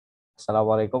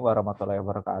Assalamualaikum warahmatullahi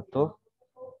wabarakatuh.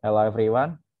 Hello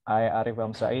everyone. I, Arif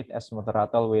as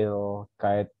moderator, will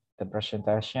guide the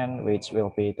presentation, which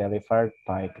will be delivered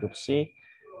by Group C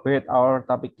with our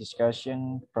topic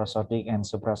discussion, Prosodic and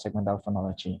Suprasegmental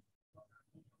Phonology.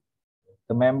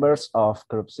 The members of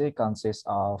Group C consist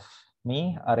of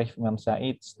me, Arif Imam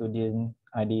Said, student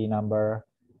ID number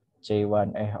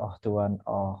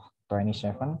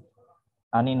J1E021O27,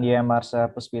 Anindya Marsa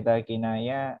Puspita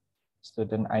Kinaya,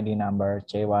 student ID number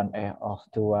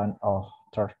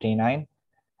J1E021O39,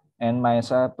 and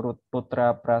Mahesa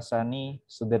Putra Prasany,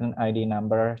 student ID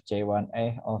number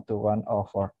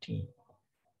J1E021O40.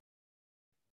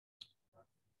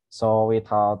 So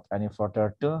without any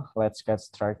further ado, let's get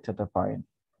straight to the point.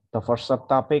 The first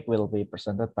subtopic will be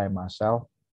presented by myself.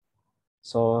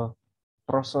 So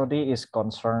prosody is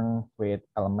concerned with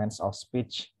elements of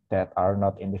speech that are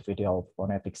not individual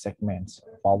phonetic segments,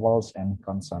 vowels, and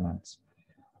consonants.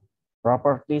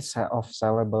 Properties of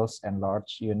syllables and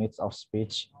large units of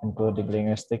speech, including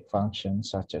linguistic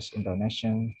functions such as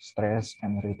intonation, stress,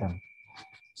 and rhythm.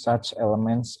 Such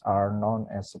elements are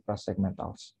known as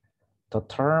suprasegmentals. The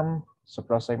term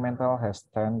suprasegmental has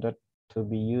tended to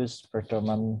be used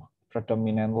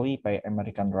predominantly by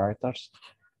American writers,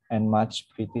 and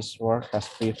much British work has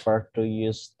preferred to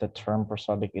use the term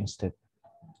prosodic instead.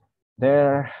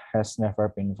 There has never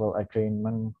been full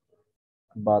agreement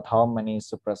about how many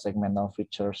suprasegmental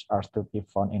features are to be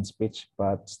found in speech,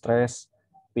 but stress,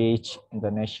 pitch,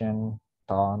 intonation,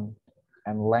 tone,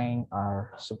 and length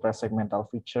are suprasegmental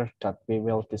features that we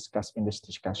will discuss in this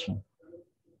discussion.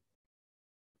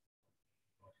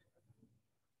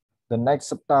 The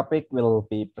next subtopic will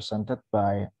be presented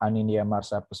by Anindya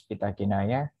Marsa Puspita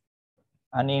Kinaya.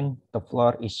 Anin, the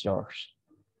floor is yours.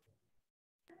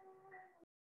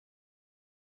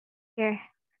 Yeah.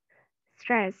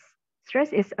 Stress.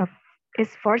 Stress is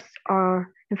force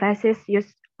or emphasis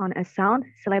used on a sound,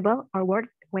 syllable, or word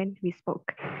when we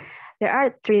spoke. There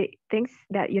are three things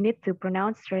that you need to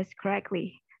pronounce stress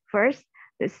correctly. First,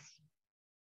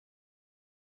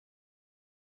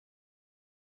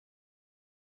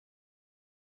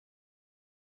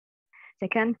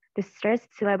 Second, the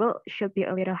stressed syllable should be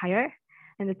a little higher.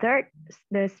 And the third,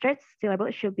 the stressed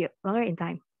syllable should be longer in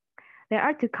time. There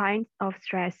are two kinds of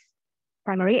stress,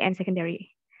 primary and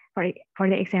secondary. For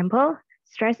the example,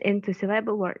 stress into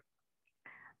syllable word.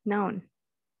 Noun,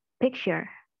 picture,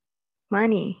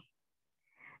 money.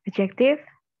 Adjective,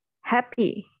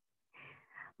 happy.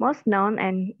 Most noun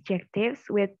and adjectives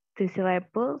with two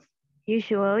syllables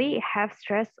usually have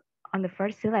stress on the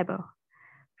first syllable.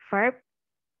 Verb,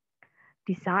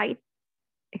 decide,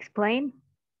 explain.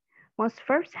 Most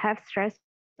verbs have stress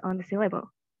on the syllable.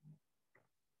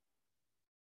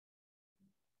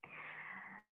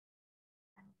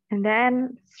 And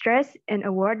then stress in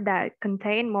a word that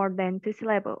contain more than two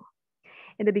syllables.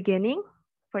 In the beginning,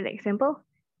 for the example,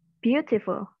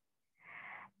 beautiful.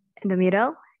 In the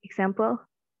middle, example,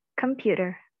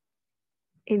 computer.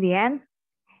 In the end,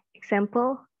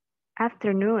 example,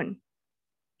 afternoon.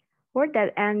 Word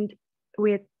that end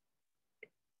with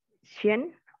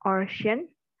shin or shin,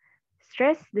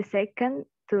 stress the second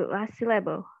to last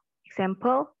syllable.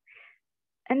 Example,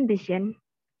 ambition,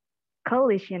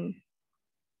 coalition.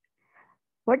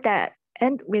 Word that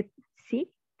end with C,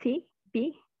 T,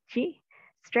 B, G,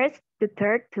 stress the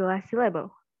third to last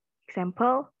syllable.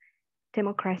 Example,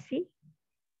 democracy,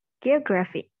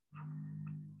 geography.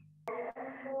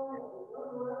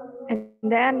 And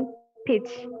then pitch.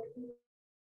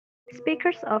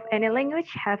 Speakers of any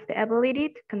language have the ability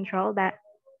to control the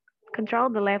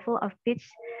level of pitch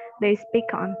they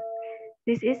speak on.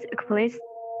 This is accomplished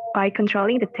by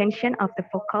controlling the tension of the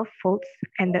vocal folds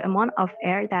and the amount of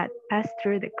air that pass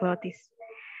through the glottis.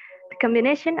 The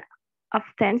combination of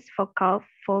tense vocal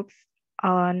folds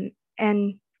and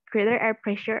greater air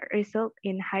pressure result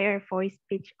in higher voice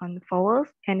pitch on vowels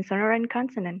and sonorant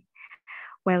consonant,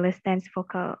 while less tense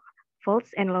vocal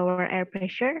folds and lower air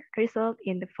pressure result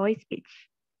in the voice pitch.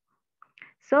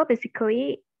 So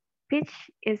basically, pitch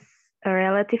is a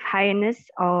relative highness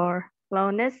or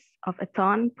lowness of a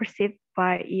tone perceived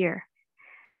by ear.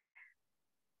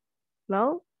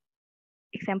 Low,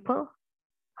 example,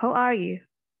 how are you?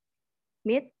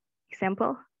 Mid,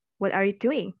 example, what are you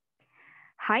doing?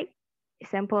 High,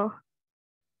 example,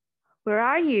 where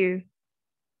are you?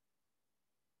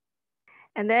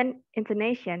 And then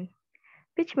intonation.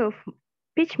 Pitch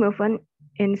movement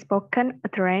in spoken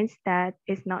utterance that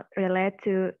is not related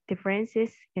to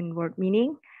differences in word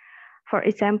meaning. For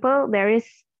example, there is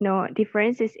no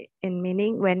differences in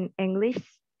meaning when English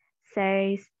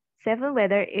says seven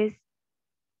weather is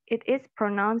it is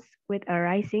pronounced with a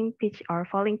rising pitch or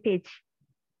falling pitch.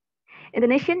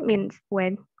 Intonation means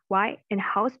when, why, and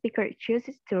how speaker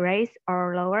chooses to raise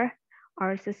or lower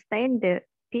or sustain the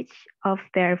pitch of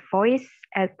their voice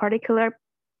at particular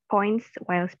points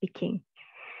while speaking.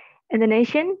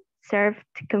 Intonation serves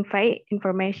to convey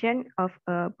information of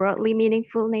a broadly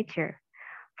meaningful nature.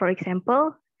 For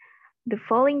example, the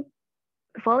falling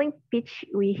pitch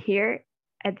we hear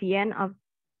at the end of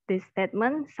this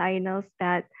statement signals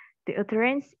that the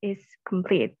utterance is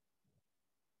complete.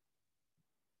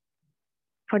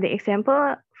 For the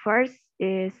example, first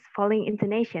is falling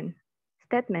intonation.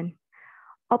 Statement,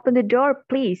 open the door,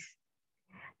 please.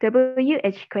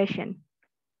 WH question,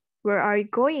 where are you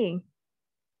going?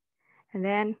 And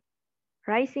then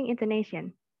rising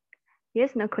intonation.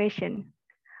 Yes, no question.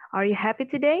 Are you happy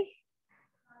today?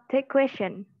 Take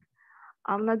question.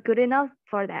 I'm not good enough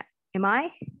for that. Am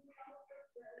I?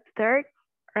 Third,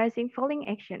 rising falling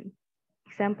action.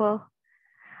 Example,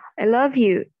 I love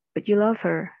you, but you love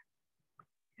her.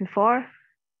 And four,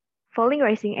 falling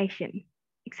rising action.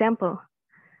 Example,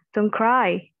 don't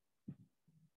cry.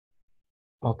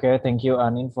 Okay, thank you,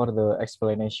 Anin, for the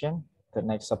explanation. The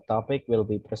next subtopic will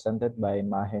be presented by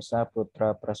Mahesa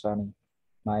Putra Prasany.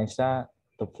 Mahesa,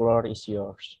 the floor is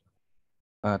yours.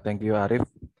 Thank you, Arif.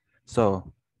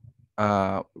 So,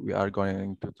 we are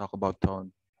going to talk about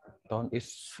tone. Tone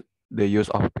is the use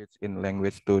of pitch in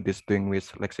language to distinguish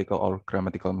lexical or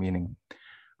grammatical meaning.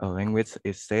 A language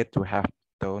is said to have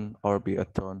tone or be a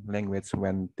tone language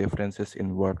when differences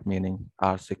in word meaning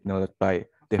are signaled by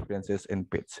differences in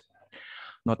pitch.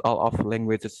 Not all of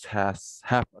languages have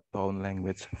a tone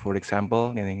language. For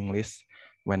example, in English,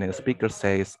 when a speaker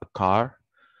says a car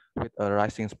with a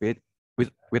rising speed,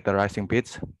 with a rising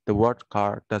pitch, the word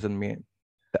car doesn't mean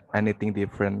anything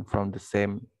different from the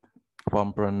same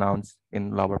form pronounced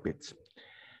in lower pitch.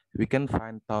 We can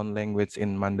find tone language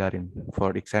in Mandarin.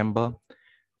 For example,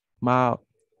 ma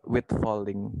with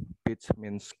falling pitch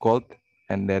means cold,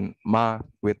 and then ma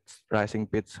with rising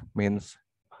pitch means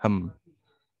hum.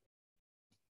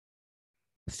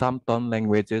 Some tone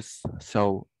languages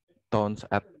show tones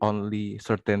at only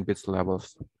certain pitch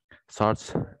levels.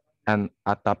 Such and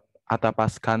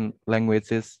Atapascan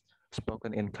languages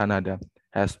spoken in Canada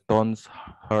has tones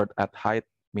heard at high,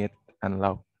 mid, and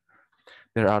low.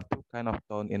 There are two kinds of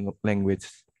tone in language.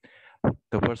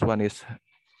 The first one is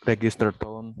register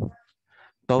tone.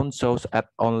 Tone shows at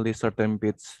only certain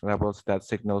pitch levels that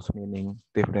signals meaning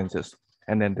differences.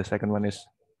 And then the second one is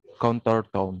contour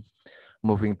tone,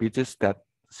 moving pitches that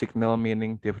signal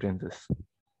meaning differences.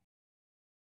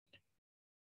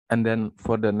 And then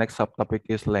for the next subtopic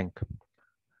is length.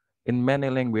 In many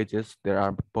languages, there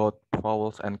are both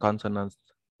vowels and consonants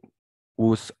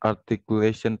whose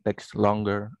articulation takes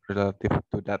longer relative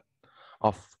to that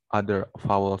of other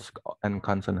vowels and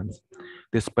consonants.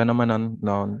 This phenomenon,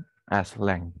 known as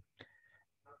length,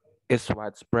 is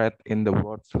widespread in the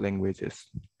world's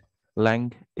languages.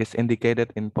 Length is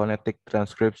indicated in phonetic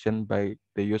transcription by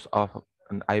the use of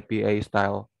an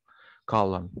IPA-style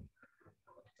colon,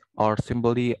 or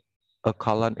simply a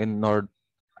colon in North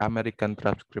American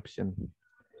transcription,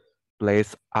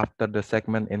 placed after the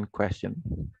segment in question.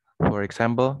 For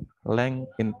example, length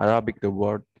in Arabic, the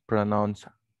word pronounced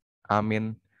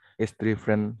amin is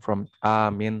different from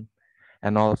amin,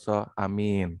 and also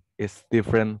amin is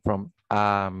different from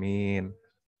amin.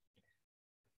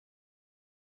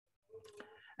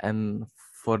 And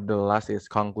for the last is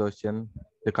conclusion.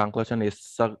 The conclusion is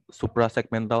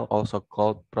suprasegmental, also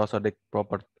called prosodic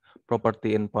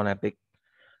property in phonetic.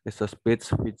 Is a speech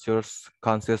features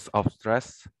consists of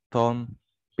stress, tone,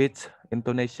 pitch,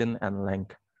 intonation, and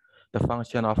length. The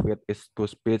function of it is to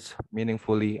speak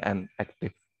meaningfully and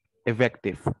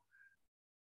effective.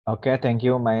 Okay, thank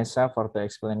you, Mahesa, for the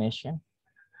explanation.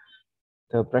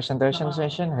 The presentation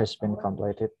session has been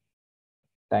completed.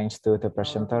 Thanks to the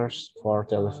presenters for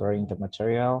delivering the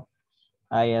material.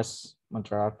 I, as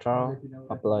moderator,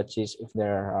 apologies if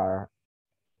there are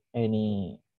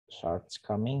any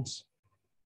shortcomings.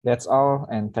 That's all,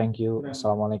 and thank you.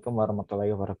 Assalamualaikum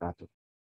warahmatullahi wabarakatuh.